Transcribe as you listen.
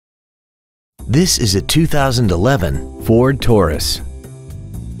This is a 2011 Ford Taurus.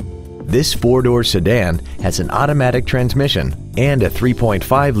 This four-door sedan has an automatic transmission and a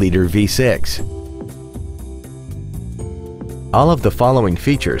 3.5-liter V6. All of the following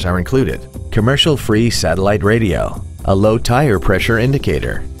features are included: commercial-free satellite radio, a low tire pressure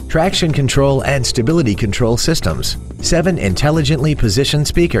indicator, traction control and stability control systems, 7 intelligently positioned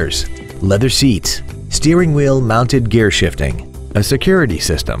speakers, leather seats, steering wheel mounted gear shifting, a security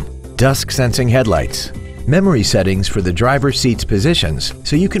system, dusk sensing headlights, memory settings for the driver's seat's positions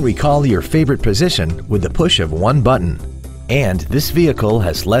so you can recall your favorite position with the push of one button. And this vehicle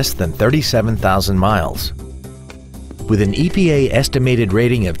has less than 37,000 miles. With an EPA estimated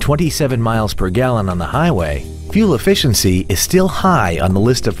rating of 27 miles per gallon on the highway, fuel efficiency is still high on the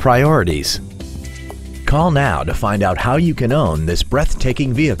list of priorities. Call now to find out how you can own this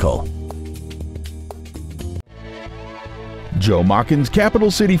breathtaking vehicle. Joe Machens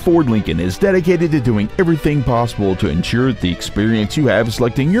Capital City Ford Lincoln is dedicated to doing everything possible to ensure that the experience you have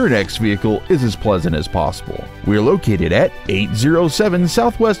selecting your next vehicle is as pleasant as possible. We're located at 807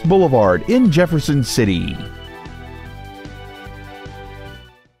 Southwest Boulevard in Jefferson City.